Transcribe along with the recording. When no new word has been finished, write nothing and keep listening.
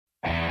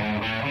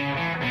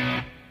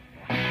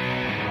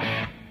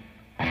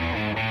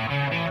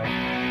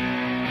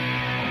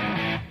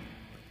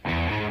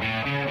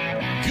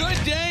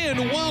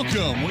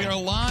Welcome. We are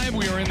live.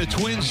 We are in the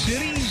Twin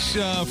Cities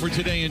for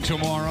today and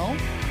tomorrow.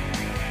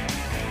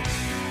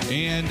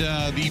 And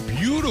the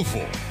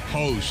beautiful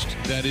host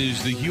that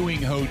is the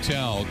Hewing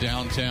Hotel,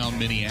 downtown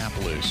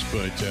Minneapolis.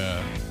 But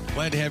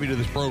glad to have you to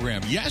this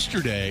program.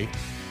 Yesterday,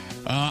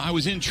 I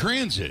was in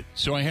transit,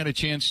 so I had a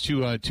chance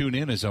to tune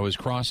in as I was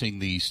crossing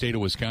the state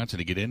of Wisconsin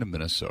to get into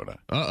Minnesota.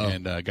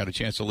 And got a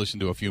chance to listen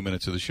to a few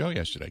minutes of the show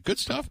yesterday. Good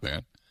stuff,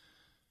 man.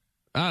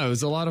 It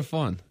was a lot of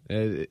fun.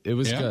 It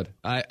was good.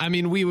 I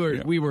mean, we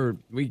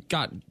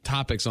got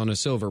topics on a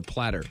silver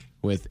platter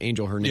with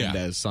Angel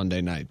Hernandez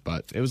Sunday night,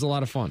 but it was a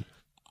lot of fun.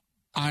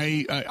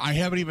 I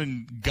haven't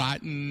even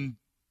gotten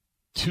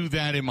to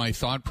that in my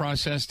thought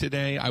process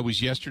today. I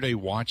was yesterday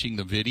watching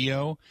the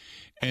video,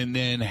 and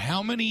then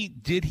how many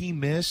did he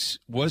miss?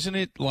 Wasn't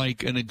it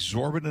like an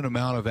exorbitant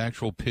amount of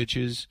actual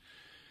pitches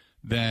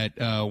that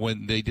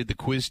when they did the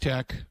Quiz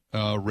Tech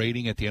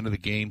rating at the end of the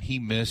game, he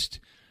missed?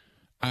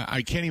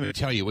 I can't even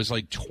tell you. It was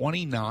like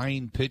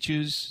 29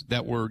 pitches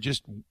that were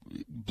just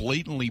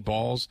blatantly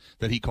balls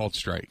that he called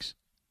strikes.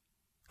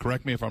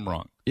 Correct me if I'm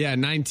wrong. Yeah,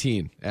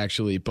 19,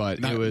 actually,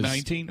 but it was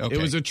 19? Okay.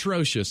 It was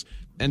atrocious.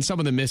 And some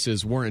of the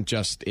misses weren't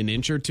just an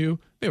inch or two.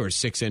 They were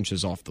 6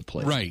 inches off the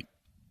plate.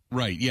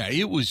 Right. Yeah,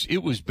 it was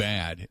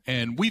bad.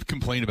 And we've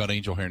complained about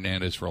Angel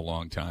Hernandez for a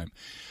long time.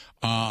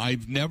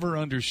 I've never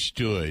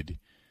understood,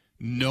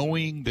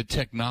 knowing the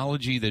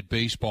technology that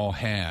baseball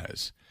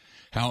has,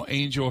 how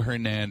Angel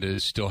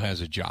Hernandez still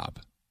has a job.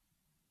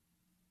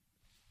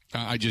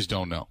 I just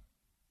don't know.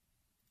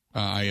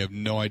 I have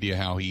no idea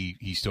how he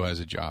still has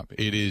a job.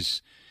 It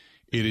is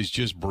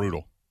just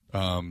brutal.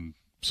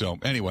 So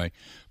anyway,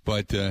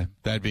 but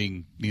that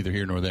being neither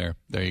here nor there,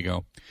 there you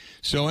go.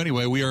 So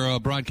anyway, we are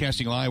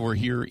broadcasting live. We're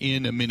here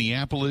in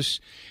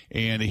Minneapolis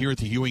and here at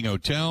the Hewing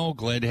Hotel.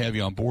 Glad to have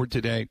you on board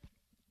today.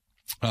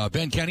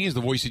 Ben Kenny is the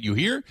voice that you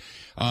hear.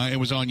 It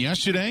was on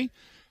yesterday.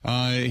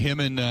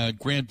 Him and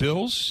Grant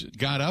Bills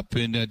got up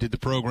and did the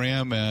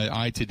program.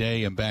 I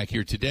today am back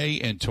here today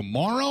and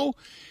tomorrow,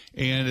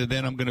 and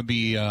then I'm going to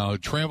be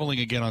traveling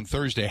again on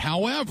Thursday.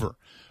 However,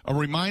 a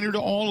reminder to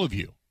all of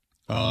you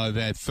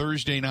that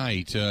Thursday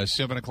night,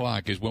 7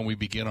 o'clock, is when we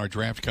begin our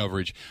draft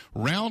coverage.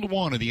 Round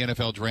one of the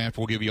NFL draft.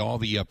 We'll give you all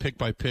the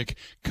pick-by-pick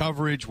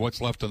coverage,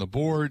 what's left on the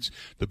boards,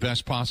 the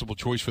best possible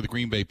choice for the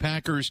Green Bay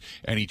Packers,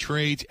 any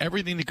trades,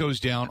 everything that goes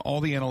down,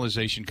 all the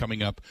analyzation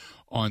coming up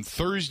on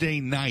Thursday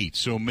night.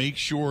 So make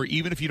sure,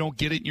 even if you don't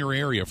get it in your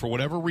area for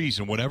whatever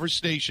reason, whatever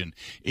station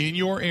in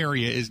your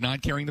area is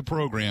not carrying the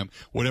program,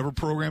 whatever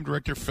program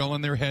director fell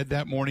in their head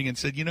that morning and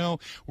said,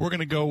 we're going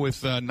to go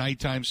with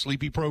nighttime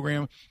sleepy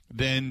program,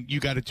 then you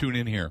got to tune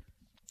in here.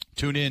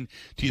 Tune in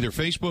to either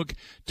Facebook,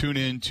 tune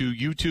in to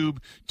YouTube,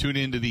 tune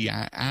in to the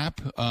app,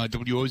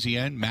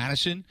 WOZN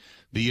Madison,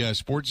 the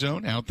Sports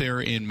Zone out there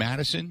in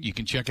Madison. You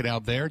can check it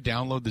out there.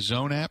 Download the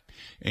Zone app,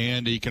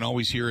 and you can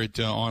always hear it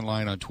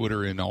online on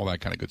Twitter and all that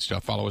kind of good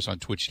stuff. Follow us on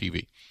Twitch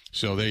TV.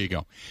 So there you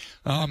go.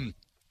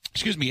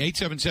 Excuse me,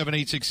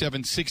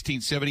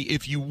 877-867-1670.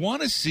 If you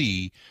want to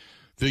see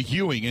the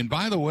Hewing, and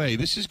by the way,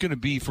 this is going to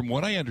be, from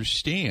what I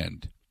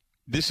understand,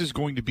 this is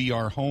going to be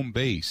our home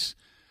base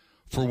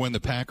for when the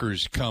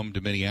Packers come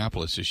to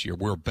Minneapolis this year.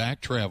 We're back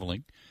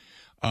traveling.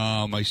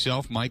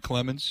 Myself, Mike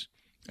Clemens,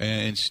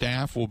 and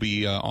staff will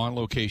be on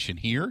location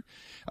here.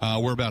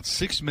 We're about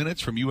 6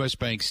 minutes from U.S.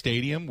 Bank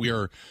Stadium. We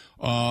are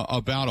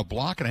about a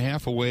block and a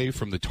half away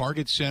from the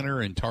Target Center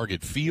and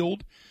Target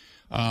Field.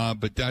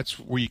 But that's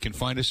where you can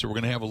find us. So we're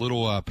going to have a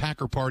little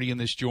Packer party in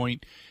this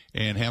joint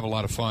and have a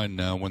lot of fun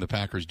when the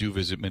Packers do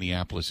visit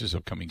Minneapolis this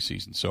upcoming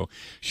season. So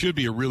should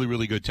be a really,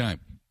 really good time.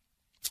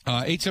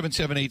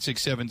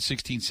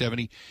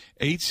 877-867-1670,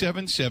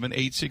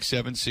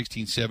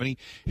 877-867-1670.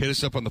 Hit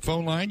us up on the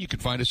phone line. You can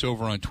find us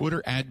over on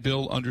Twitter,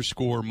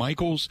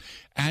 @Bill_Michaels,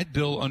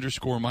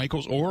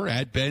 @Bill_Michaels,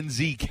 or @Ben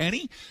Z.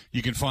 Kenny.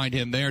 You can find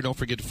him there. Don't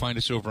forget to find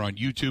us over on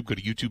YouTube. Go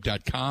to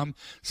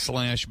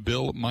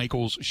youtube.com/Bill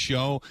Michaels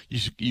Show.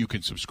 You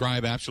can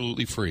subscribe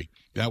absolutely free.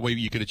 That way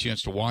you get a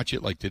chance to watch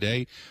it like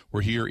today. We're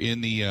here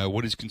in the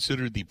what is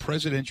considered the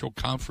Presidential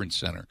Conference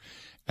Center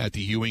at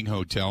the Hewing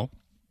Hotel.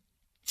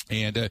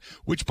 And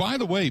which, by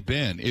the way,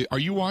 Ben, are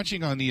you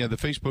watching on the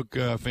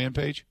Facebook fan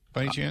page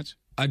by any chance?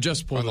 I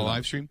just pulled on the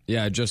live stream.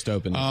 Yeah, I just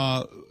opened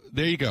it.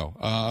 There you go.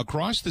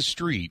 Across the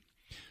street,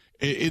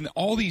 in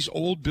all these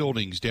old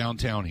buildings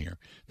downtown here,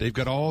 they've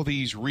got all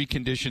these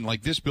reconditioned.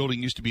 Like this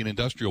building used to be an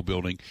industrial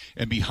building,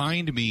 and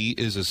behind me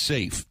is a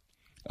safe.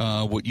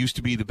 What used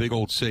to be the big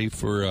old safe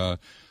for.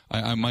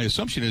 My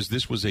assumption is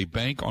this was a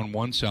bank on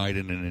one side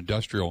and an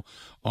industrial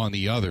on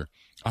the other.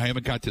 I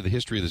haven't got to the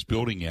history of this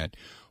building yet.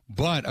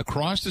 But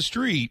across the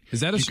street, is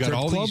that a strip got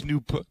all club? These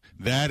new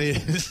that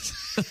is.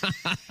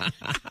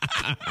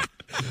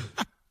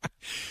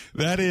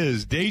 That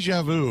is.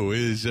 Deja Vu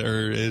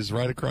is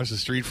right across the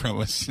street from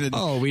us. And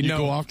we know.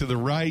 You go off to the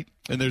right,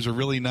 and there's a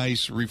really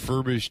nice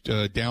refurbished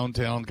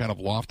downtown kind of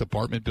loft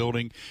apartment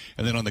building.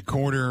 And then on the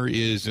corner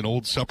is an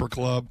old supper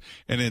club.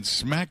 And then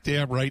smack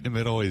dab right in the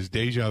middle is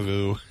Deja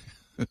Vu.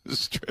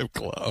 Strip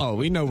club. Oh,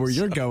 we know where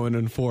you're going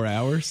in 4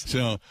 hours.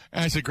 So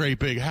that's a great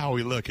big, how are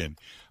we looking?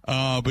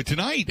 But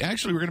tonight,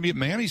 actually, we're going to be at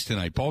Manny's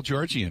tonight. Paul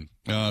Charchian,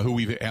 who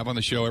we have on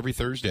the show every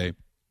Thursday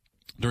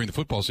during the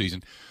football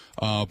season.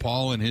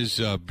 Paul and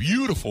his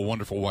beautiful,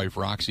 wonderful wife,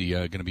 Roxy,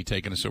 going to be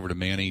taking us over to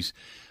Manny's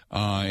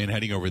and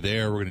heading over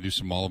there. We're going to do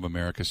some Mall of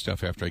America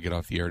stuff after I get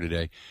off the air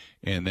today.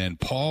 And then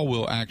Paul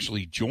will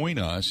actually join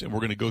us, and we're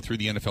going to go through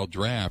the NFL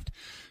draft.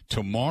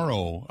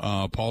 Tomorrow,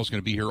 Paul's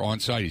going to be here on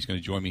site. He's going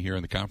to join me here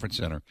in the conference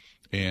center.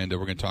 And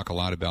we're going to talk a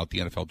lot about the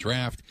NFL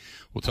draft.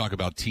 We'll talk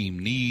about team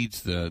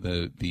needs,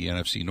 the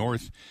NFC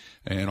North,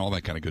 and all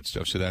that kind of good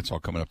stuff. So that's all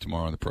coming up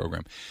tomorrow on the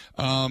program.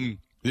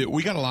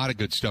 We got a lot of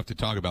good stuff to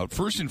talk about.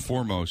 First and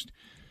foremost,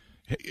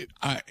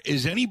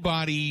 is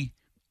anybody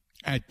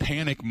at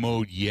panic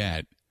mode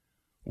yet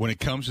when it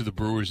comes to the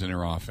Brewers and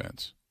their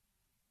offense?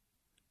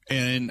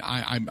 And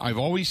I've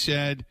always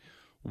said,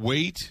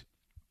 wait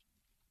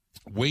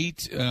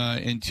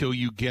until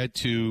you get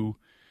to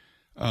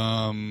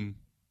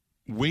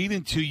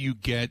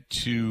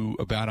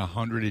about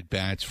 100 at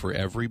bats for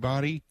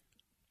everybody.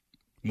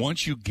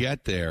 Once you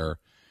get there,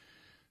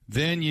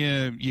 then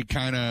you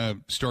kind of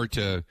start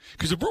to,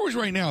 because the Brewers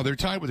right now, they're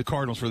tied with the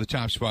Cardinals for the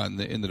top spot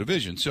in the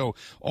division. So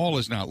all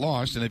is not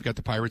lost, and they've got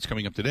the Pirates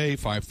coming up today.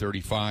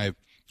 5:35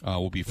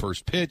 will be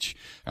first pitch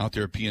out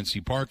there at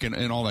PNC Park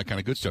and all that kind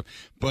of good stuff.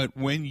 But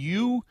when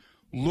you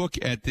look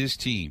at this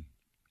team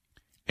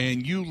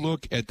and you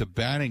look at the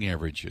batting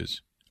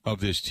averages of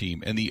this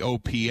team and the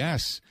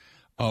OPS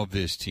of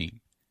this team,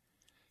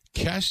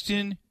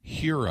 Keston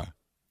Hiura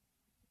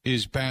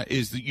is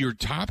your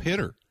top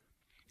hitter.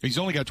 He's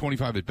only got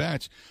 25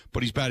 at-bats,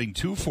 but he's batting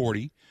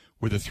 .240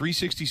 with a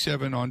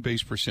 .367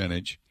 on-base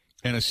percentage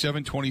and a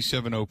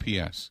 .727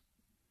 OPS.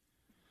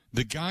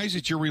 The guys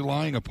that you're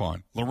relying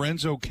upon,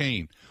 Lorenzo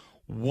Cain,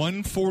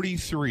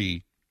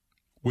 143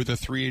 with a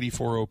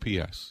 .384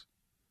 OPS.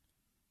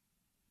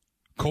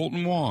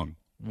 Colton Wong,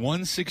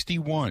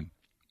 161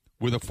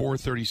 with a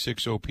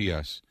 .436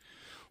 OPS.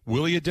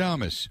 Willy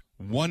Adames,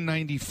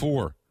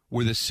 194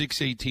 with a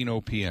 .618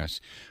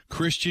 OPS.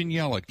 Christian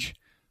Yelich,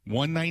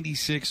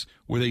 196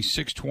 with a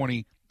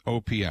 .620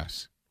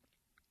 OPS.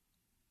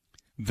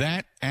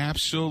 That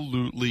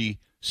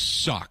absolutely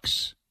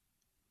sucks.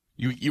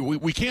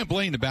 We can't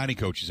blame the batting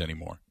coaches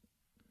anymore.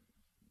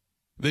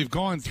 They've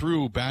gone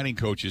through batting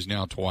coaches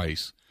now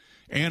twice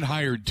and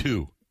hired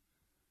two.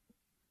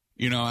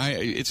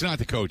 It's not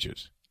the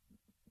coaches.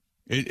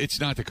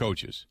 It's not the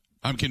coaches.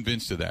 I'm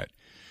convinced of that.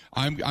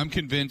 I'm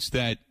convinced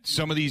that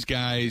some of these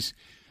guys,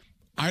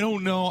 I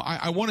don't know.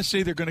 I want to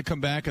say they're going to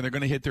come back and they're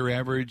going to hit their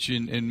average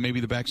and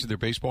maybe the backs of their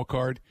baseball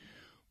card.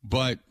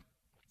 But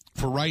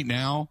for right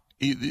now,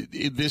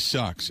 this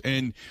sucks.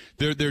 And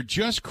they're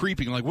just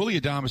creeping. Like Willy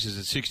Adames is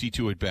at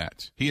 62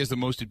 at-bats. He has the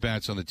most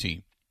at-bats on the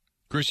team.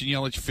 Christian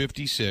Yelich,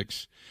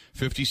 56.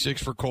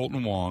 56 for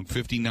Colton Wong.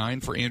 59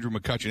 for Andrew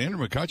McCutchen.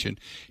 Andrew McCutchen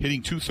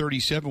hitting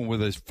 .237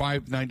 with a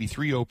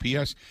 .593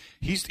 OPS.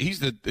 He's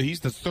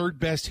the third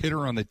best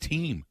hitter on the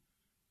team.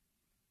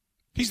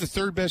 He's the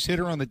third best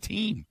hitter on the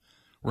team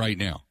right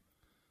now.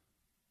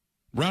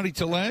 Rowdy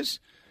Tellez,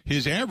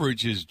 his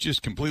average is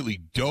just completely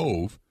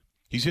dove.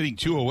 He's hitting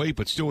 .208,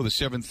 but still with a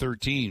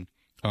 .713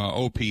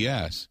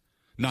 OPS.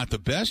 Not the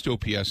best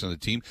OPS on the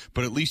team,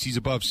 but at least he's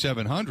above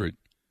 700,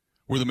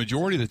 where the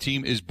majority of the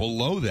team is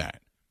below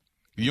that.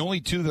 The only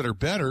two that are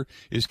better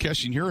is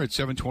Keston Hiura at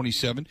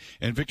 .727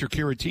 and Victor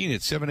Caratini at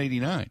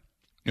 .789.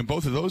 And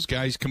both of those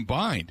guys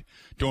combined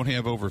don't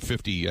have over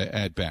 50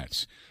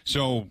 at-bats.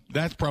 So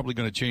that's probably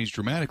going to change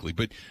dramatically.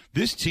 But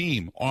this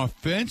team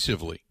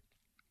offensively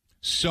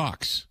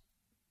sucks.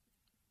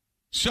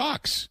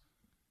 Sucks.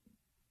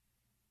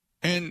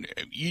 And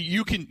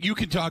you can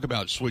talk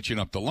about switching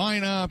up the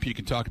lineup. You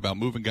can talk about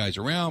moving guys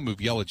around, move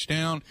Yelich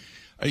down.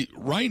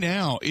 Right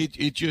now,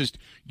 it just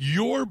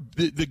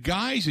the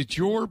guys that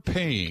you're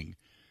paying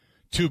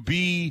to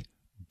be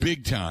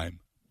big time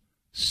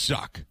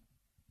suck.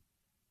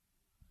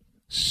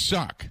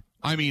 Suck.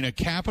 I mean, a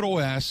capital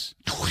S,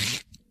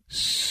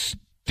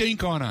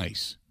 stink on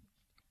ice.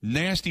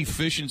 Nasty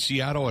fish in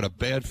Seattle at a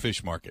bad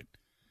fish market.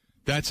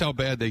 That's how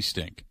bad they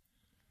stink.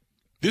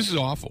 This is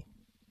awful.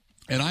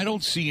 And I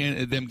don't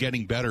see them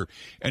getting better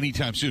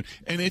anytime soon.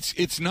 And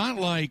it's not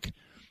like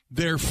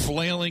they're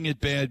flailing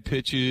at bad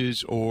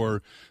pitches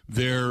or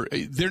they're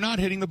not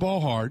hitting the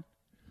ball hard.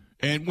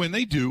 And when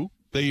they do,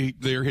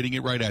 they're hitting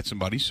it right at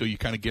somebody, so you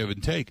kind of give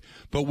and take.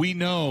 But we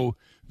know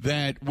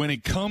that when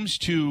it comes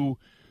to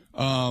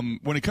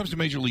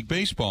Major League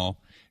Baseball,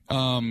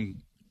 there's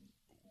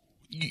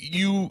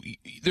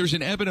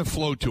an ebb and a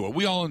flow to it.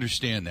 We all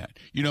understand that,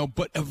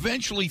 but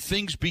eventually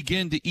things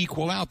begin to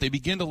equal out. They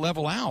begin to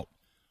level out.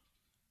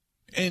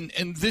 And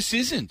this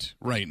isn't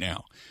right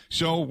now.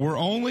 So we're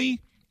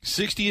only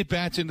 60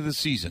 at-bats into the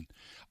season.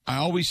 I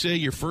always say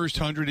your first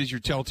 100 is your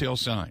telltale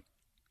sign.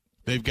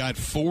 They've got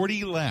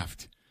 40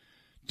 left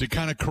to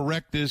kind of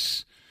correct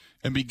this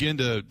and begin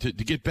to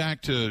get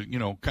back to,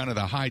 kind of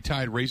the high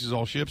tide raises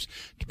all ships,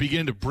 to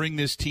begin to bring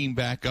this team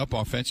back up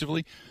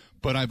offensively.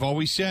 But I've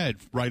always said,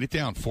 write it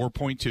down,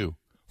 4.2.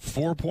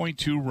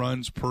 4.2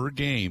 runs per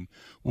game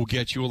will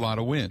get you a lot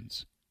of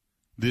wins.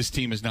 This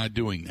team is not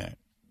doing that.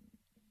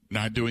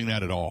 not doing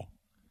that at all.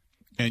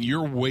 And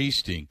you're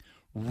wasting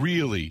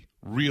really,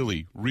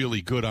 really,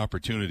 really good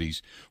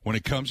opportunities when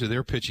it comes to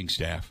their pitching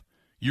staff.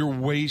 You're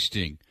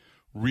wasting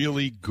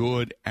really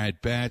good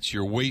at-bats.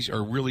 Or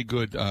really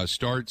good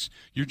starts.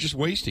 You're just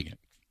wasting it.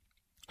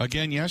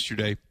 Again,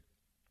 yesterday,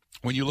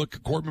 when you look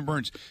at Corbin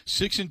Burnes,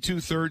 6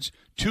 2/3,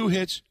 2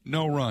 hits,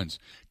 no runs.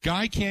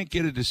 Guy can't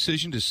get a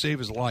decision to save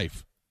his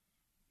life.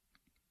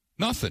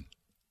 Nothing.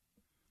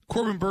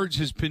 Corbin Burnes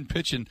has been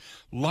pitching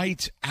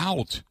lights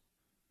out.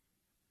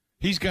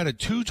 He's got a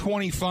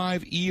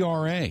 2.25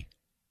 ERA.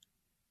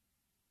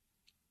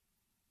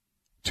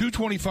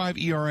 2.25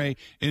 ERA.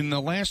 In the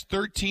last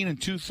 13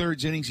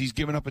 2/3 innings, he's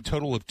given up a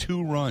total of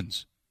 2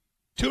 runs.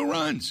 2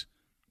 runs.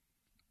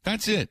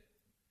 That's it.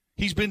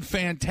 He's been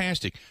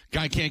fantastic.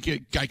 Guy can't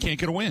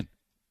get a win.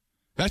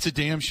 That's a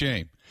damn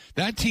shame.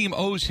 That team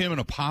owes him an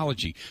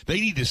apology. They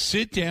need to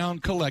sit down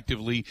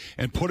collectively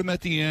and put him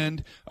at the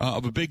end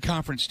of a big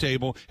conference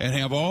table and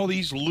have all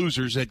these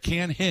losers that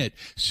can't hit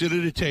sit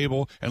at a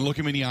table and look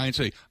him in the eye and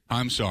say,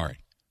 "I'm sorry,"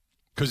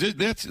 because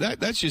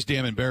that's just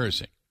damn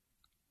embarrassing.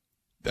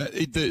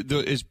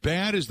 As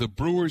bad as the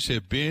Brewers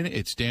have been,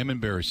 it's damn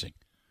embarrassing.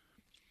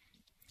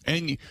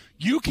 And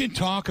you can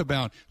talk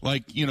about,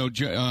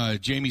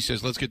 Jamie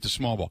says, let's get to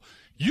small ball.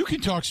 You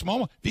can talk small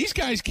ball. These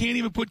guys can't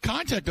even put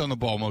contact on the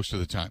ball most of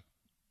the time.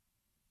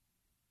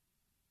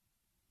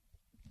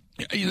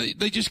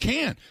 They just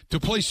can't. To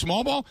play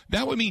small ball,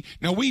 that would mean,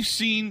 now we've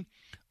seen,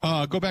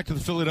 go back to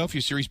the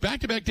Philadelphia series,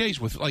 back-to-back days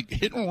with,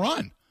 hit and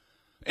run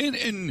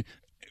and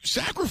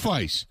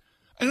sacrifice.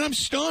 And I'm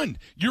stunned.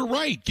 You're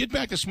right. Get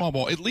back to small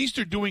ball. At least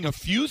they're doing a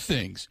few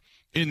things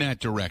in that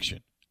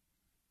direction.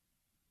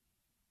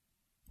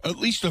 At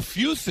least a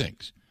few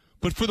things.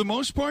 But for the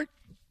most part,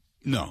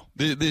 no.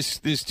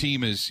 This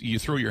team is, you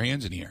throw your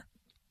hands in the air.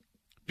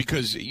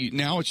 Because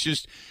now it's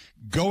just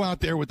go out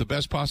there with the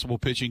best possible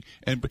pitching.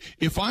 And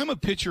if I'm a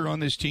pitcher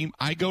on this team,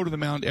 I go to the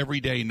mound every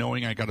day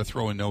knowing I got to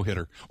throw a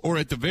no-hitter. Or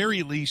at the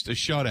very least, a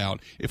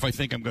shutout if I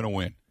think I'm going to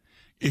win.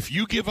 If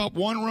you give up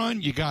 1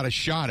 run, you got a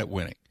shot at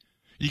winning.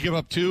 You give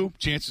up 2,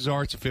 chances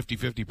are it's a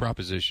 50-50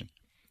 proposition.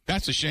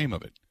 That's the shame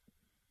of it.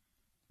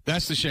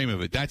 That's the shame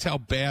of it. That's how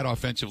bad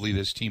offensively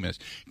this team is.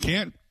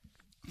 Can't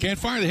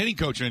fire the hitting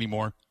coach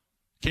anymore.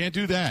 Can't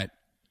do that.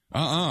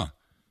 No,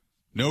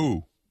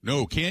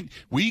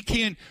 we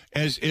can't,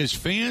 as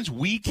fans,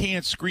 we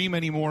can't scream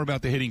anymore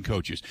about the hitting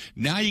coaches.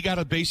 Now you got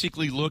to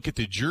basically look at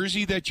the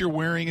jersey that you're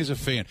wearing as a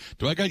fan.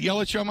 Do I got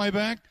Yelich on my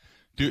back?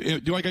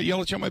 Do I got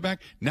Yelich on my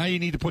back? Now you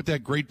need to put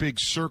that great big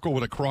circle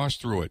with a cross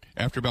through it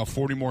after about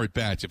 40 more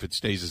at-bats if it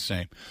stays the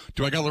same.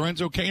 Do I got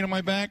Lorenzo Cain on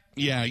my back?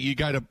 Yeah, you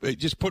got to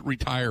just put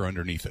retire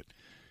underneath it.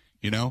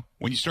 You know,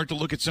 when you start to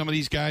look at some of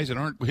these guys that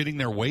aren't hitting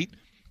their weight,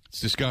 it's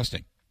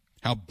disgusting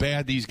how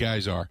bad these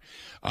guys are.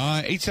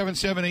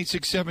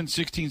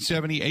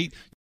 877-867-1678,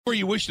 where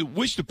you wish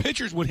the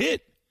pitchers would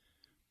hit,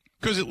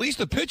 because at least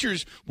the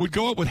pitchers would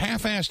go up with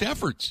half-assed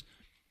efforts.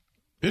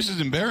 This is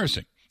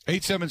embarrassing.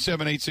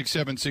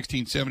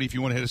 877-867-1670. If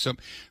you want to hit us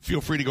up,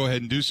 feel free to go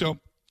ahead and do so.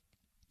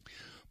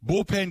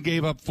 Bullpen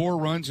gave up 4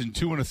 runs in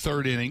 2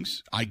 1/3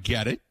 innings. I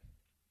get it.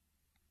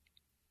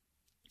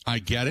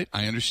 I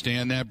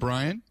understand that,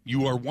 Brian.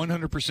 You are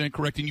 100%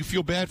 correct, and you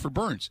feel bad for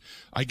Burnes.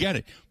 I get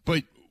it.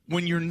 But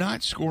when you're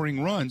not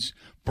scoring runs,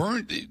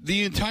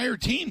 the entire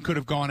team could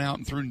have gone out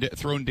and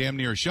thrown damn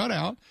near a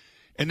shutout,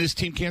 and this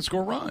team can't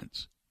score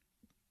runs.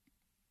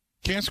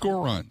 Can't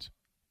score runs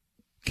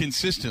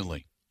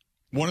consistently.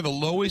 One of the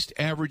lowest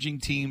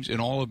averaging teams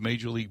in all of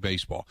Major League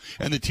Baseball.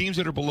 And the teams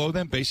that are below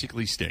them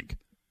basically stink.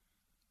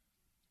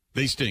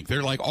 They stink.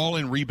 They're like all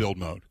in rebuild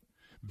mode.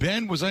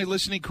 Ben, was I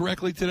listening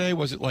correctly today?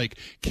 Was it like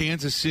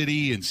Kansas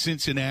City and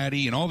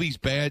Cincinnati and all these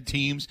bad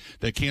teams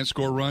that can't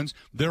score runs?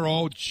 They're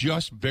all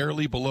just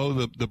barely below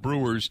the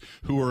Brewers,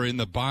 who are in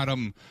the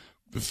bottom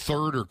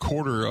third or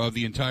quarter of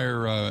the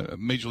entire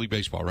Major League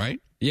Baseball,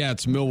 right? Yeah,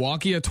 it's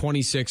Milwaukee at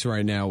 26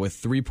 right now with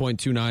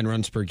 3.29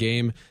 runs per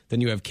game.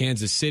 Then you have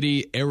Kansas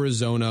City,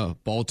 Arizona,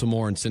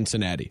 Baltimore, and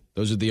Cincinnati.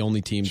 Those are the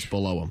only teams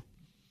below them.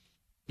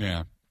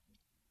 Yeah,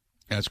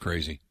 that's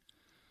crazy.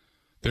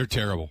 They're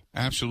terrible.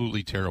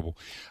 Absolutely terrible.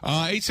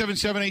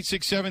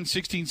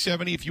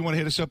 877-867-1670. If you want to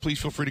hit us up, please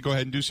feel free to go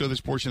ahead and do so.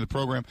 This portion of the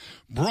program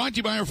brought to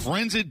you by our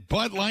friends at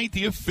Bud Light,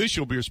 the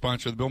official beer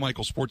sponsor of the Bill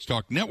Michaels Sports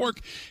Talk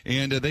Network.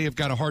 And they have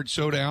got a hard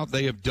soda out.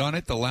 They have done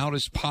it. The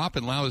loudest pop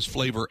and loudest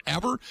flavor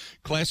ever.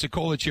 Classic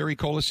Cola, Cherry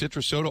Cola,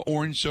 Citrus Soda,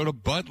 Orange Soda.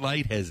 Bud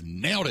Light has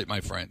nailed it,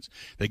 my friends.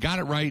 They got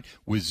it right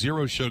with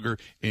 0 sugar.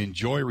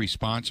 Enjoy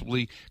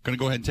responsibly. Going to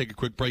go ahead and take a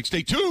quick break.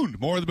 Stay tuned.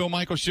 More of the Bill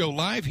Michaels Show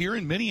live here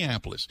in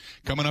Minneapolis.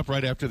 Coming up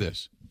right after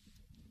this.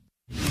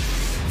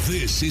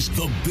 This is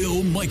the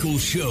Bill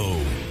Michaels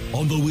Show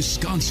on the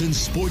Wisconsin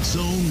Sports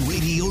Zone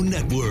Radio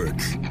Network.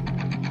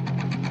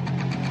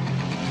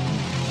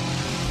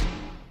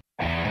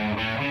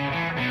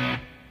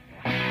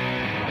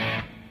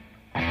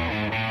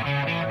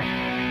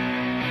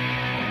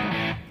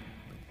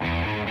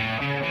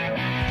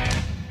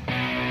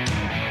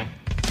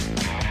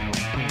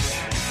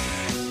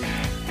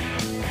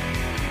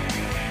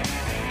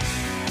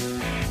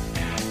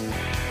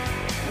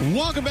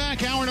 Welcome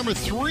back. Hour number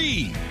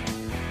 3.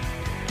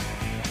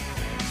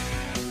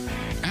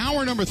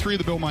 Hour number 3 of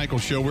the Bill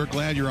Michaels Show. We're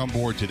glad you're on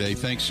board today.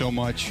 Thanks so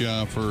much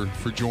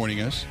for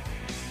joining us.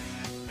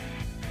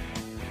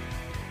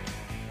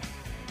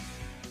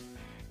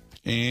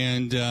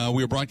 And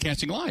we are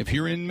broadcasting live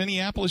here in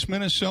Minneapolis,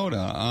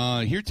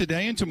 Minnesota. Here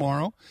today and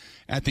tomorrow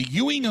at the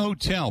Ewing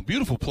Hotel.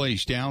 Beautiful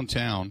place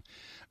downtown.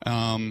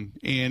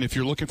 And if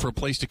you're looking for a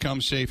place to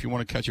come, say if you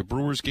want to catch a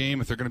Brewers game,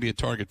 if they're going to be at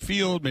Target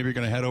Field, maybe you're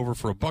going to head over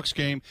for a Bucks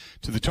game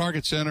to the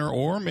Target Center,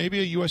 or maybe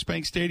a U.S.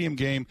 Bank Stadium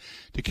game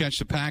to catch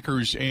the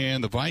Packers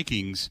and the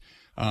Vikings.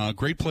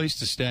 Great place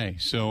to stay.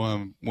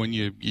 So when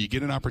you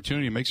get an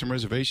opportunity to make some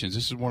reservations,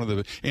 this is one of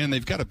the – and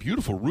they've got a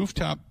beautiful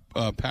rooftop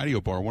patio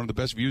bar, one of the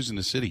best views in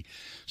the city.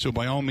 So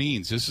by all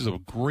means, this is a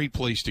great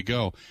place to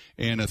go.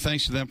 And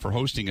thanks to them for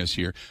hosting us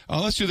here.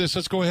 Let's do this.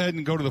 Let's go ahead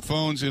and go to the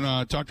phones and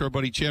talk to our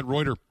buddy Chad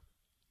Reuter.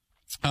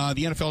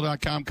 The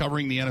NFL.com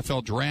covering the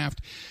NFL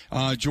draft.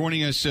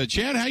 Joining us,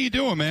 Chad, how you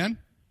doing, man?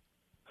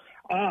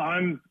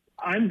 I'm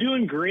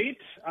doing great.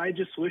 I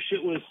just wish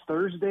it was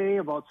Thursday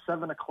about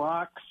 7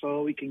 o'clock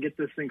so we can get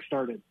this thing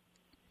started.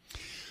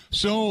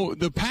 So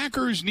the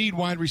Packers need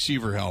wide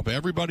receiver help.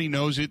 Everybody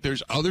knows it.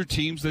 There's other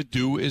teams that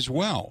do as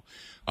well.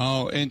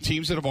 And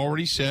teams that have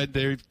already said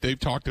they've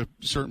talked to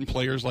certain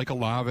players like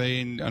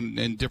Olave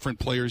and different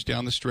players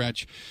down the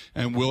stretch,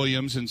 and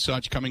Williams and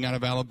such coming out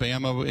of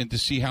Alabama, and to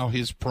see how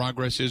his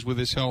progress is with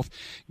his health.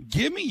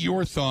 Give me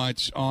your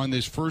thoughts on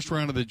this first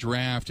round of the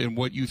draft and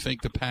what you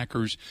think the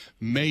Packers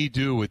may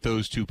do with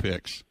those 2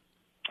 picks.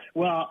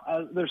 Well,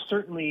 there's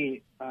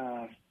certainly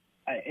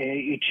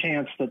a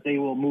chance that they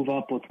will move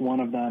up with one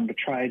of them to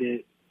try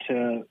to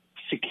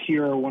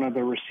secure one of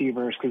the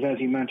receivers, because as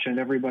you mentioned,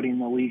 everybody in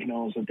the league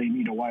knows that they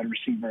need a wide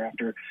receiver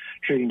after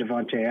trading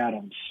Devontae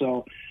Adams.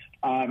 So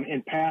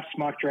in past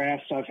mock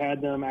drafts, I've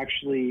had them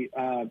actually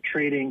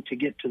trading to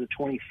get to the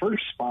 21st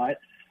spot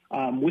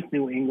with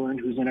New England,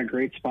 who's in a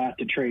great spot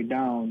to trade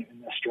down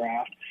in this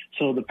draft.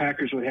 So the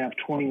Packers would have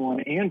 21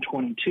 and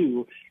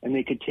 22, and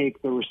they could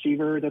take the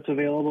receiver that's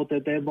available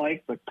that they'd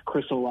like, like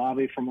Chris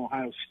Olave from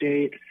Ohio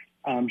State,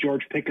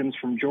 George Pickens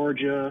from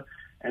Georgia,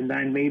 and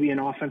then maybe an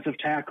offensive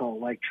tackle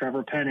like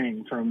Trevor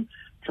Penning from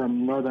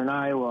Northern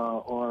Iowa,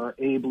 or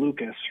Abe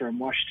Lucas from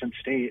Washington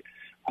State.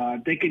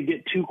 They could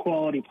get 2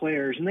 quality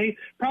players, and they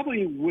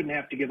probably wouldn't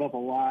have to give up a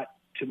lot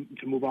to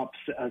move up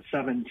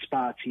 7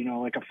 spots,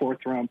 like a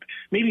 4th round,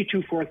 maybe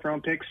 2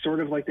 4th-round picks, sort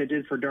of like they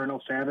did for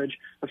Darnell Savage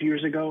a few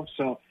years ago.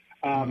 So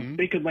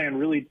they could land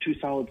really 2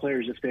 solid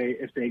players if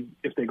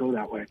they go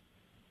that way.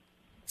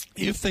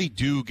 If they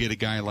do get a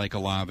guy like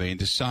Olave and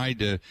decide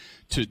to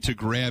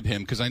grab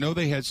him, because I know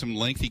they had some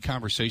lengthy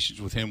conversations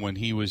with him when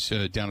he was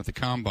down at the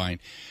Combine,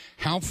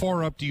 how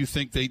far up do you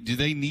think do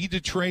they need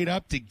to trade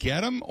up to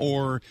get him,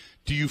 or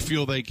do you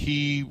feel like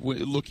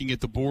looking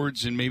at the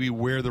boards and maybe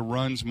where the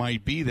runs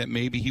might be, that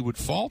maybe he would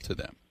fall to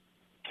them?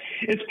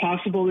 It's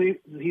possible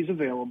he's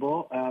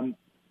available.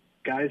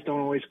 Guys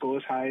don't always go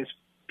as high as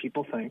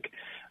people think.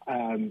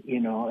 I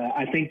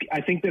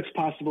think that's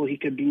possible. He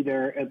could be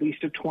there at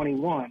least at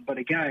 21. But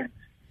again,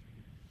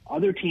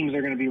 other teams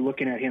are going to be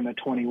looking at him at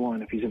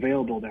 21 if he's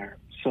available there.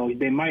 So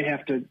they might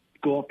have to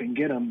go up and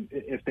get him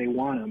if they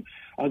want him.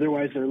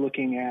 Otherwise, they're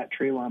looking at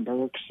Treylon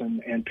Burks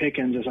and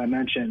Pickens, as I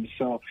mentioned.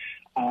 So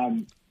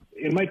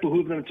it might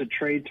behoove them to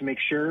trade to make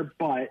sure.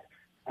 But,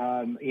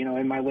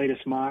 in my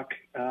latest mock,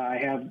 I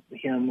have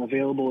him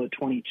available at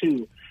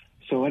 22.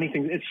 So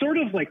anything, it's sort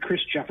of like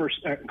Justin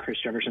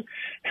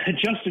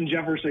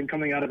Jefferson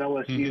coming out of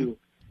LSU,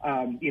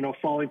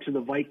 falling to the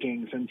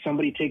Vikings, and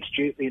somebody takes,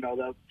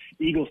 the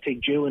Eagles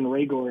take Jalen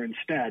Reagor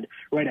instead,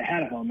 right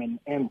ahead of him,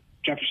 and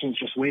Jefferson's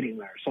just waiting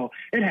there. So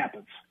it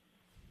happens.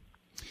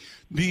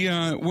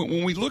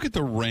 When we look at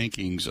the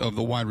rankings of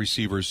the wide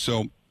receivers,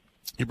 so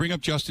you bring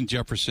up Justin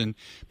Jefferson.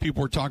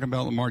 People were talking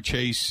about Lamar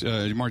Chase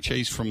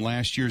from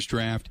last year's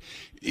draft.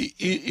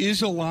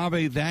 Is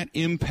Olave that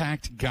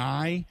impact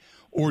guy?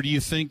 Or do you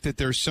think that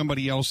there's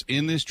somebody else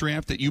in this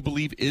draft that you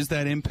believe is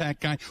that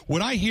impact guy?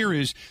 What I hear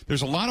is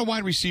there's a lot of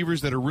wide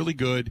receivers that are really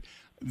good.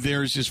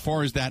 There's, as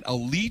far as that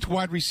elite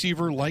wide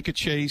receiver, like a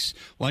Chase,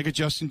 like a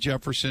Justin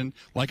Jefferson,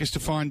 like a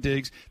Stephon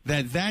Diggs,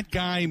 that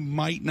guy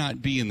might not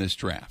be in this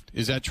draft.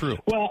 Is that true?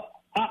 Well,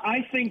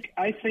 I think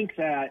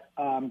that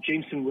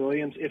Jameson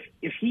Williams,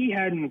 if he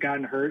hadn't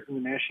gotten hurt in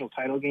the national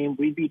title game,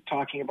 we'd be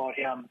talking about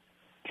him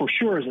for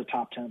sure as a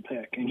top 10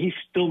 pick, and he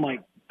still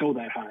might go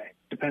that high,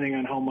 depending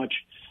on how much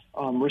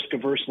risk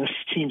averseness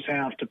teams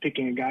have to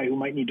picking a guy who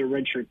might need to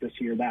redshirt this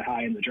year that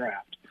high in the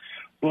draft.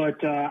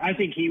 But I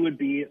think he would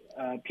be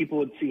people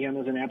would see him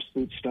as an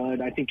absolute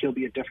stud. I think he'll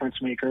be a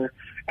difference maker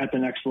at the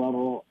next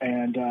level,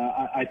 and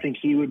I think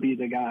he would be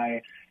the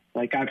guy.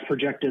 Like, I've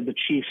projected the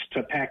Chiefs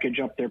to package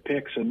up their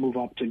picks and move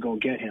up to go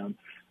get him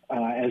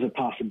as a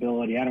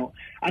possibility. I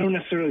don't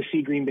necessarily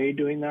see Green Bay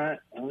doing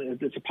that.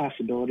 It's a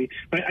possibility,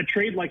 but a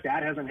trade like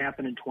that hasn't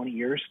happened in 20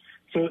 years,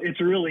 so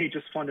it's really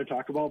just fun to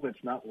talk about, but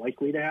it's not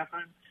likely to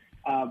happen.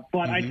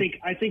 But I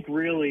think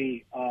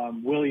really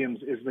Williams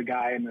is the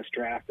guy in this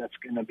draft that's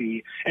going to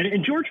be.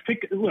 And George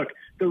Pickens. Look,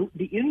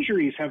 the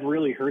injuries have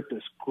really hurt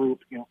this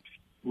group,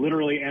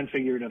 literally and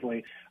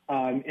figuratively,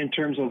 in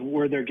terms of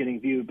where they're getting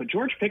viewed. But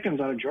George Pickens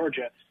out of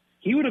Georgia,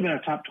 he would have been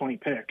a top 20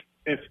 pick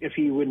if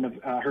he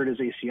wouldn't have hurt his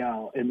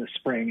ACL in the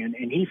spring, and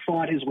he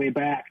fought his way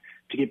back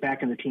to get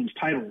back in the team's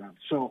title run.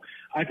 So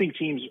I think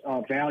teams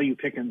value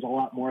Pickens a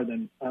lot more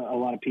than a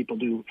lot of people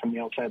do from the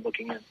outside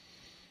looking in.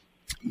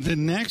 The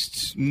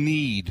next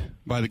need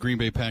by the Green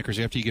Bay Packers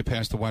after you get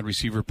past the wide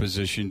receiver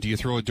position, do you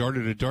throw a dart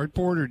at a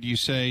dartboard, or do you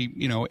say,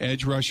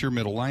 edge rusher,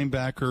 middle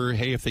linebacker,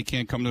 hey, if they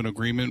can't come to an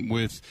agreement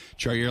with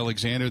Jair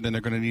Alexander, then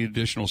they're going to need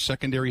additional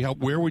secondary help?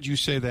 Where would you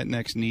say that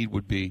next need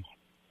would be?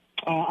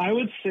 I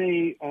would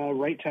say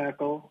right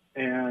tackle,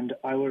 and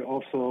I would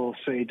also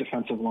say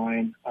defensive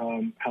line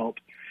help.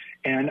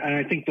 And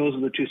I think those are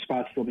the two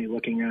spots they'll be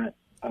looking at.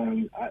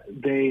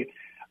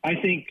 I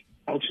think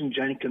Elgton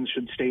Jenkins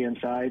should stay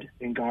inside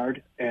in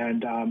guard,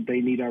 and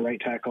they need a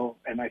right tackle,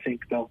 and I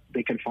think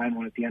they can find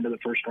one at the end of the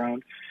first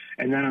round.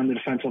 And then on the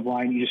defensive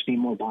line, you just need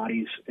more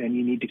bodies, and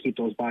you need to keep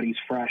those bodies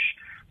fresh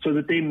so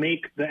that they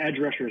make the edge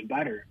rushers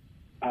better.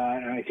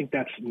 And I think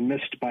that's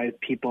missed by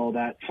people,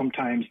 that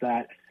sometimes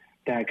that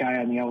guy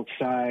on the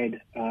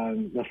outside,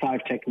 the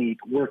 5 technique,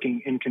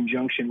 working in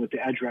conjunction with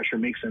the edge rusher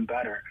makes them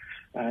better.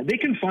 They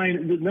can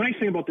find, the nice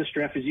thing about this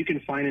draft is you can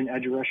find an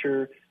edge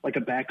rusher, like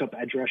a backup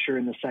edge rusher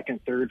in the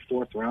 2nd, 3rd,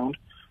 4th round.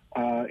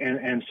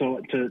 And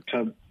so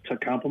to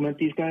complement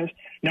these guys.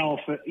 Now,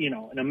 if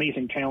an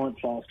amazing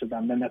talent falls to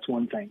them, then that's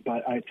one thing.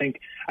 But I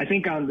think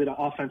on the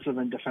offensive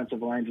and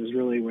defensive lines is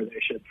really where they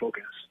should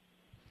focus.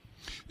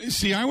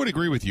 See, I would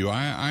agree with you.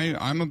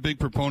 I'm a big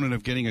proponent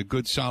of getting a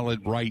good,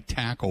 solid right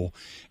tackle,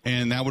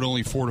 and that would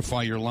only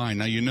fortify your line.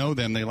 Now,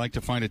 them, they like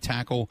to find a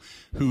tackle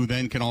who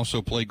then can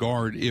also play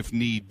guard if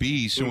need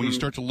be. So when you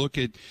start to look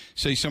at,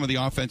 say, some of the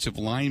offensive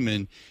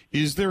linemen,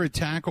 is there a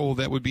tackle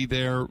that would be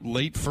there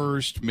late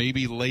first,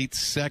 maybe late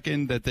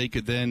second, that they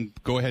could then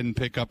go ahead and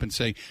pick up and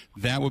say,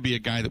 that would be a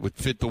guy that would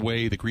fit the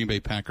way the Green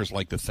Bay Packers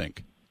like to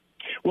think?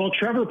 Well,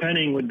 Trevor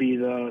Penning would be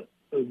the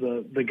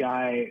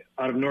guy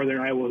out of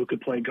Northern Iowa who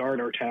could play guard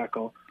or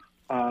tackle.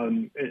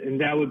 And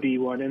that would be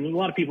one. And a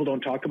lot of people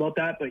don't talk about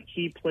that, but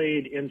he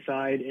played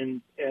inside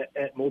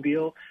at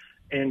Mobile.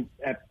 And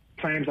at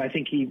times I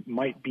think he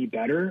might be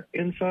better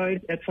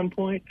inside at some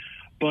point.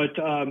 But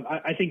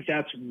I think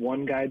that's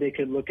one guy they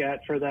could look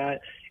at for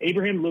that.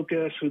 Abraham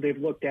Lucas, who they've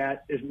looked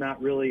at, is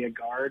not really a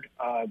guard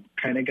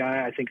kind of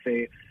guy. I think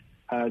they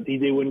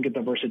wouldn't get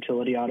the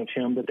versatility out of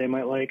him that they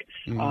might like.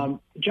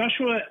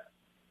 Joshua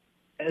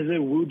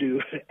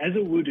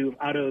Ezewudu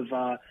out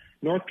of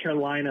North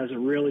Carolina is a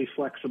really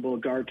flexible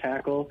guard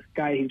tackle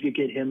guy. You could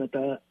get him at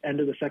the end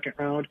of the 2nd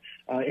round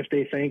if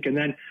they think. And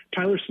then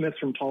Tyler Smith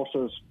from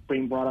Tulsa is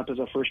being brought up as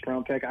a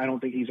 1st-round pick. I don't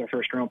think he's a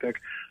 1st-round pick.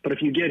 But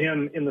if you get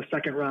him in the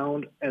 2nd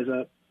round as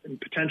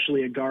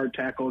potentially a guard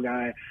tackle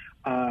guy,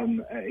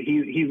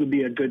 he would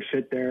be a good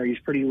fit there. He's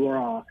pretty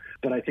raw,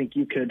 but I think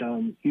you could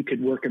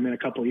work him in a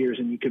couple of years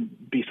and you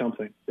could be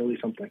something, really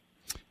something.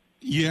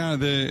 Yeah,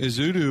 the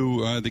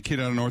Ezeudu, the kid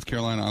out of North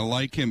Carolina, I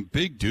like him.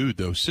 Big dude,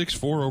 though,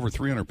 6'4", over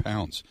 300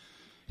 pounds.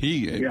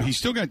 He's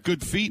still got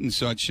good feet and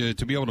such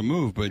to be able to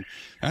move, but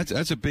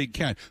that's a big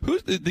cat.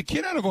 Who's the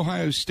kid out of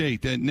Ohio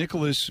State? That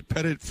Nicholas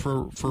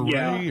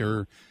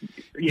Pettit-Ferré?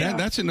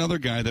 That's another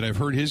guy that I've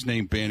heard his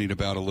name bandied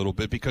about a little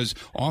bit because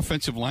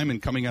offensive linemen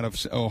coming out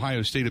of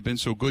Ohio State have been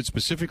so good,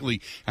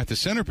 specifically at the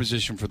center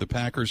position for the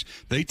Packers.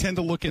 They tend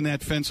to look in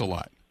that fence a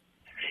lot.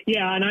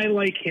 Yeah, and I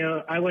like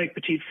him. I like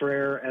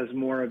Petit-Frere as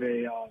more of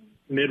a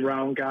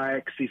mid-round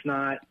guy because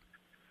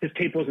his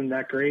tape wasn't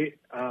that great,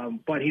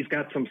 but he's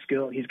got some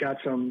skill. He's got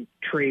some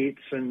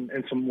traits and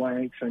some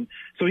length, and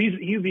so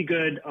he'd be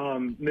good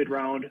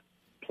mid-round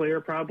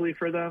player probably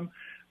for them.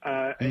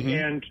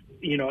 And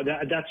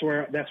that's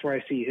where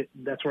I see his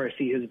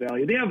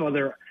value. They have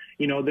other,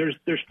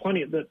 there's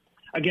plenty of the.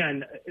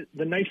 Again,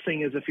 the nice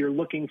thing is if you're not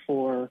looking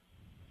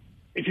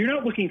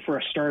for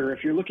a starter,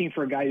 if you're looking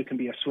for a guy who can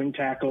be a swing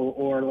tackle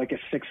or like a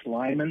 6th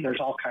lineman, there's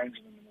all kinds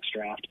of them in this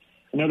draft.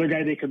 Another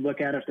guy they could look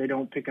at if they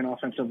don't pick an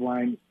offensive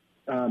line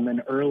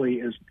and early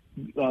is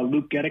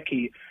Luke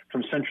Gedeke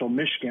from Central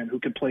Michigan, who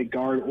could play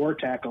guard or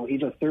tackle.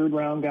 He's a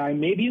 3rd-round guy,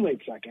 maybe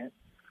late 2nd.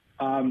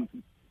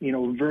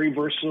 Very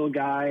versatile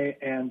guy.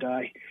 And,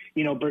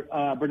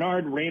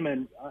 Bernard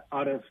Raymond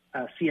out of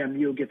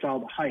CMU gets all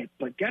the hype,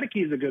 but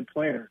Gedeke is a good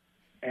player.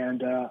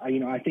 And,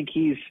 I think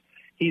he's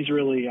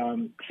really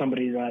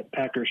somebody that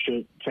Packers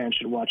fans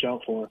should watch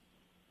out for.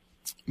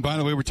 By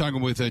the way, we're talking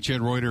with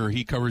Chad Reuter.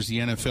 He covers the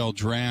NFL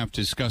draft,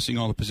 discussing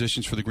all the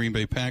positions for the Green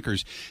Bay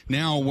Packers.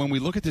 Now, when we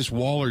look at this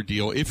Waller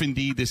deal, if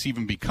indeed this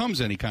even becomes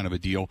any kind of a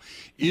deal,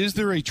 is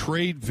there a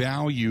trade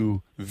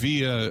value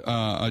via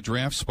a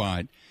draft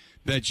spot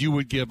that you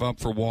would give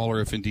up for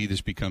Waller if indeed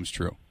this becomes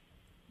true?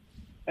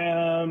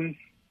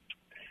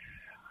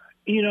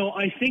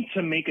 I think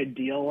to make a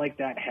deal like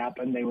that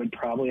happen, they would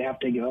probably have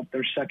to give up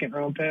their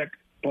 2nd-round pick.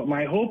 But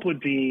my hope would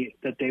be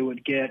that they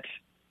would get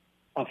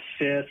a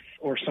fifth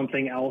or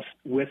something else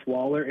with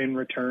Waller in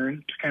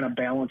return to kind of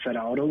balance it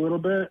out a little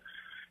bit.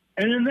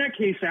 And in that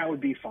case, that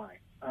would be fine.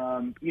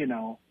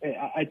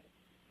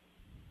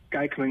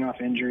 Guy coming off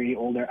injury,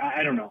 older,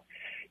 I don't know.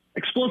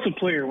 Explosive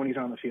player when he's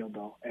on the field,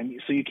 though.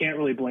 And so you can't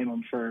really blame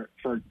him for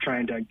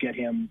trying to get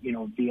him,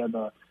 via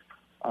the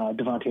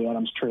Davante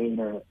Adams trade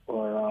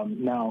or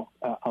now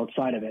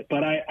outside of it.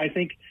 But I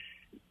think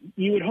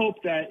you would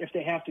hope that if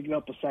they have to give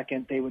up a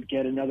second, they would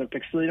get another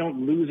pick so they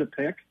don't lose a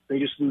pick. They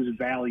just lose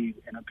value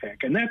in a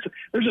pick. And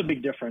there's a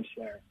big difference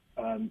there.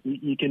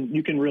 You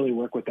can really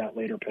work with that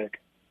later pick.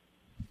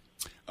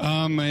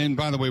 And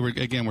by the way, we're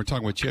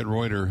talking with Chad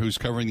Reuter, who's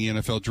covering the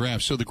NFL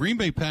draft. So the Green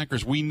Bay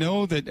Packers, we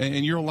know that,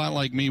 and you're a lot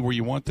like me, where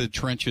you want the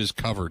trenches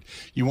covered.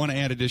 You want to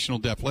add additional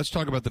depth. Let's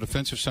talk about the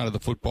defensive side of the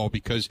football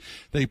because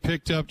they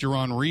picked up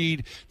Jarran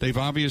Reed. They've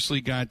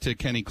obviously got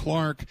Kenny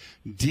Clark,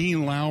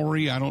 Dean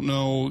Lowry. I don't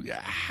know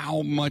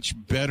how much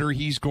better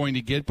he's going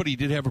to get, but he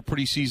did have a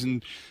pretty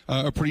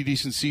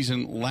decent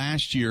season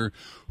last year.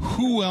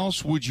 Who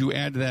else would you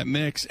add to that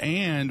mix?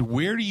 And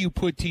where do you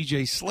put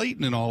TJ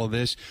Slaton in all of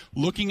this?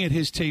 Looking at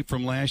his tape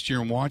from last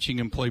year and watching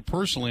him play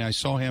personally, I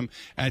saw him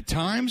at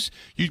times.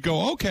 You'd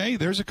go, okay,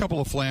 there's a couple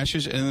of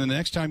flashes, and then the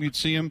next time you'd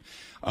see him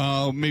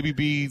maybe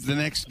be the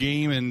next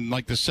game in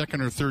like the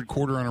second or third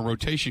quarter on a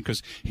rotation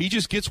because he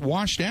just gets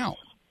washed out.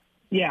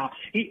 Yeah,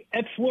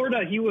 at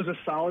Florida, he was a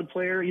solid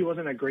player. He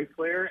wasn't a great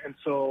player, and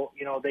so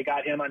they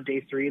got him on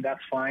day 3.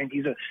 That's fine.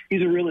 He's a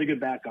really good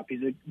backup.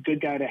 He's a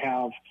good guy to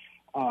have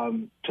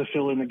to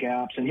fill in the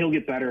gaps, and he'll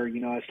get better,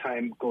 as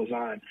time goes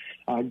on.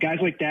 Guys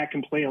like that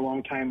can play a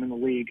long time in the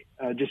league,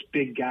 just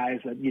big guys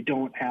that you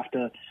don't have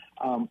to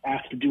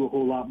ask to do a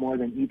whole lot more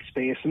than eat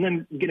space and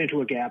then get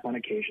into a gap on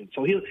occasion.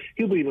 So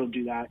he'll be able to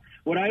do that.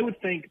 What I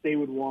would think they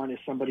would want is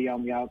somebody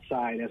on the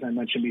outside, as I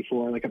mentioned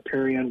before, like a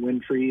Perion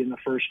Winfrey in the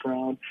first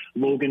round,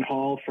 Logan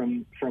Hall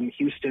from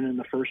Houston in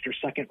the first or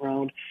second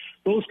round.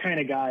 Those kind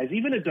of guys,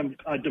 even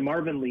a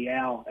DeMarvin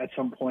Leal at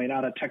some point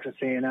out of Texas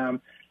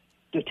A&M.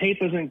 The tape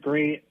isn't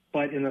great,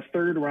 but in the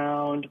third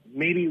round,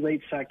 maybe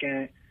late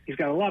second, he's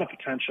got a lot of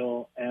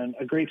potential and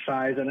a great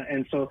size.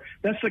 And so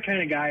that's the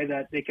kind of guy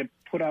that they could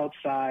put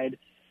outside.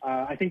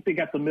 I think they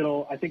got the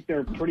middle. I think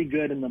they're pretty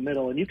good in the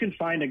middle. And you can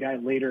find a guy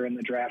later in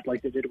the draft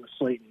like they did with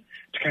Slaton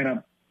to kind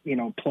of,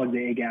 plug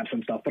the A-gaps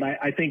and stuff. But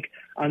I think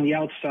on the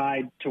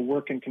outside to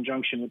work in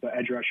conjunction with the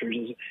edge rushers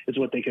is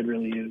what they could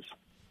really use.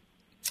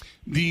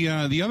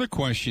 The other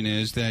question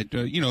is that,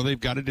 they've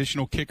got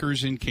additional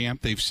kickers in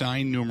camp. They've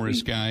signed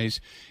numerous guys.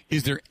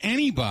 Is there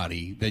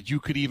anybody that you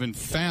could even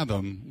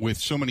fathom with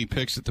so many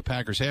picks that the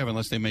Packers have,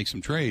 unless they make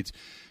some trades,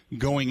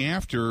 going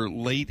after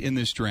late in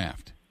this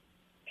draft?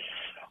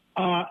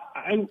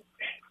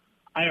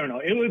 I don't know.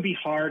 It would be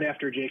hard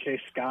after J.K.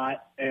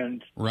 Scott,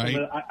 and right.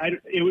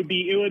 It would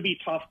be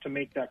tough to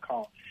make that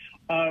call.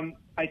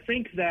 I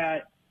think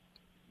that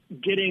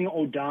getting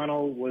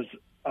O'Donnell was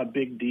a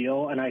big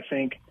deal, and I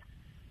think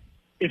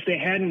if they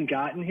hadn't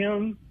gotten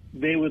him,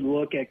 they would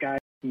look at guys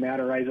like Matt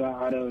Araiza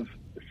out of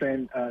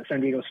San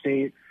Diego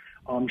State.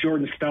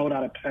 Jordan Stout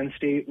out of Penn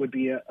State would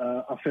be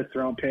a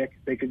fifth-round pick.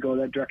 They could go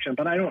that direction,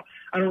 but I don't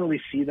really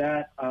see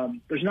that.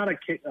 There's not a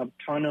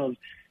ton of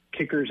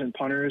kickers and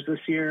punters this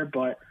year,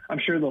 but I'm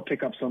sure they'll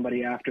pick up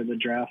somebody after the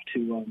draft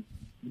to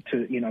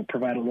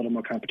provide a little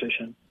more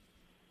competition.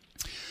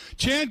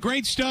 Chad,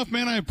 great stuff,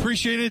 man. I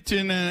appreciate it.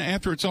 And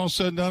after it's all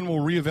said and done,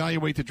 we'll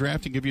reevaluate the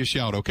draft and give you a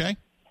shout, okay?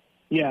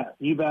 Yeah,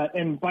 you bet.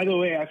 And by the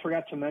way, I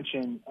forgot to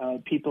mention,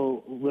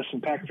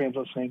 Packer fans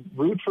listening,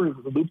 root for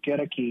Luke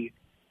Gedeke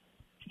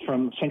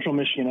from Central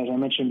Michigan, as I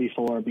mentioned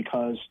before,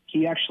 because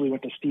he actually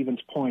went to Stevens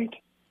Point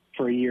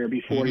for a year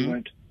before he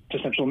went to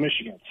Central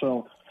Michigan.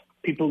 So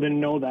people didn't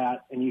know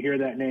that, and you hear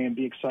that name,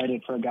 be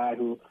excited for a guy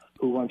who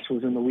once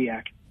was in the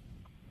WEAC.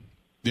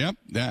 Yep,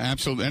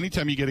 absolutely.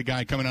 Anytime you get a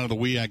guy coming out of the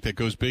WEAC that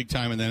goes big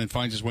time and then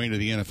finds his way into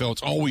the NFL,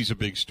 it's always a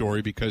big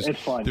story because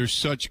there's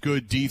such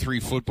good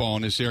D3 football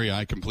in this area.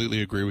 I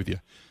completely agree with you.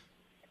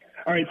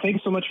 All right,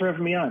 thanks so much for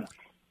having me on.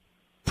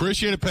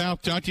 Appreciate it, pal.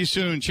 Talk to you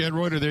soon. Chad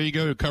Reuter, there you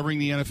go, covering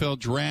the NFL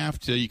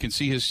draft. You can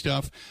see his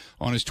stuff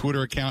on his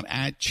Twitter account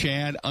at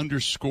Chad_Reuter,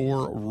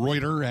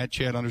 at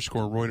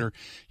Chad_Reuter.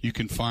 You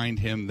can find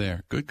him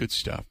there. Good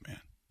stuff, man.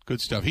 Good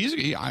stuff.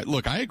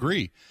 Look, I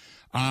agree.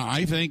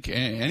 I think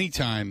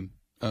anytime,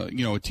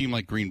 a team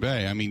like Green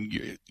Bay, I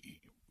mean,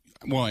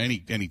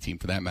 any team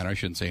for that matter. I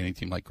shouldn't say any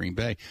team like Green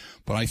Bay,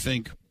 but I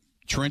think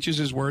trenches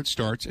is where it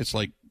starts. It's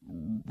like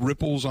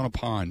ripples on a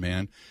pond,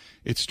 man.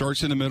 It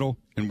starts in the middle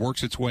and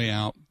works its way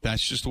out.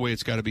 That's just the way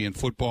it's got to be in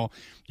football.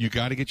 You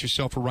got to get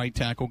yourself a right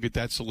tackle, get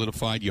that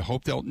solidified. You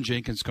hope Elgton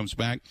Jenkins comes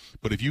back,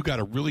 but if you got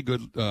a really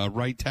good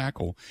right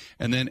tackle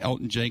and then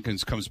Elgton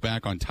Jenkins comes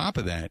back on top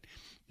of that,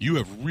 you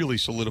have really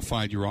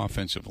solidified your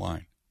offensive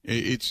line.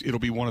 It'll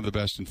be one of the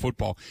best in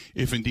football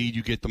if indeed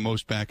you get the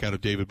most back out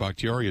of David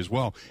Bakhtiari as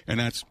well. And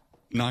that's,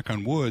 knock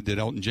on wood, that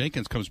Elgton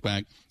Jenkins comes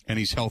back and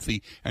he's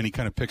healthy and he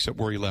kind of picks up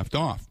where he left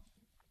off.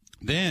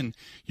 Then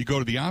you go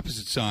to the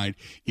opposite side.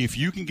 If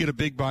you can get a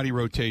big body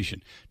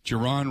rotation,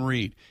 Jarran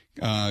Reed,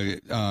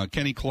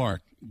 Kenny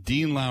Clark,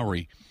 Dean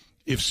Lowry,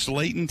 if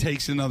Slayton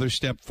takes another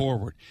step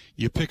forward,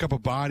 you pick up a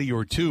body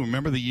or two.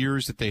 Remember the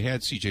years that they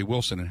had C.J.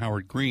 Wilson and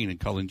Howard Green and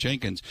Cullen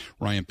Jenkins,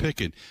 Ryan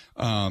Pickett,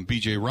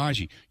 B.J.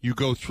 Raji. You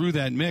go through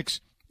that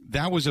mix.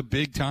 That was a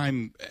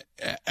big-time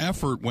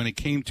effort when it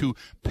came to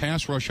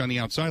pass rush on the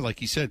outside. Like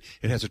he said,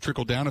 it has a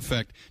trickle-down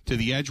effect to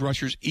the edge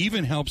rushers,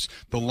 even helps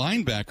the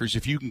linebackers.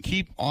 If you can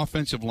keep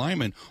offensive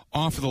linemen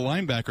off of the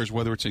linebackers,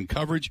 whether it's in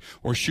coverage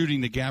or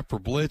shooting the gap for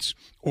blitz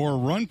or a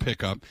run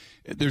pickup,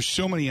 there's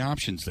so many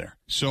options there.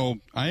 So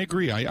I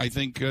agree. I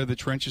think the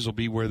trenches will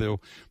be where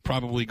they'll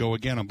probably go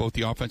again on both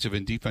the offensive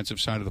and defensive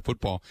side of the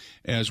football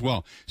as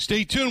well.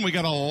 Stay tuned. We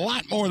got a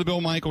lot more of the Bill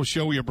Michaels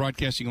Show. We are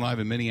broadcasting live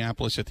in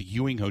Minneapolis at the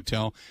Ewing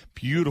Hotel.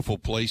 Beautiful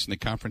place in the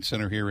conference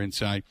center here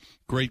inside.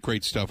 Great,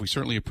 great stuff. We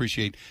certainly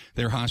appreciate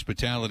their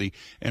hospitality.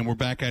 And we're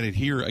back at it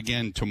here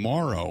again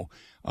tomorrow,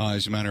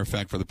 as a matter of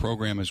fact, for the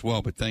program as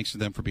well. But thanks to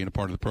them for being a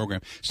part of the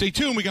program. Stay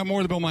tuned. We got more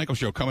of the Bill Michaels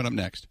Show coming up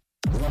next.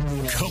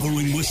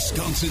 Covering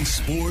Wisconsin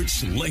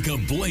sports like a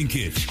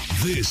blanket.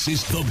 This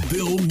is the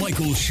Bill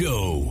Michaels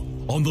Show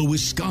on the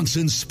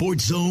Wisconsin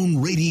Sports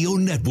Zone Radio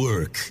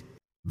Network.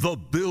 The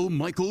Bill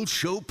Michaels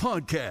Show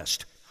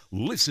podcast.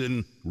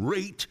 Listen,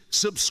 rate,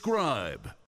 subscribe.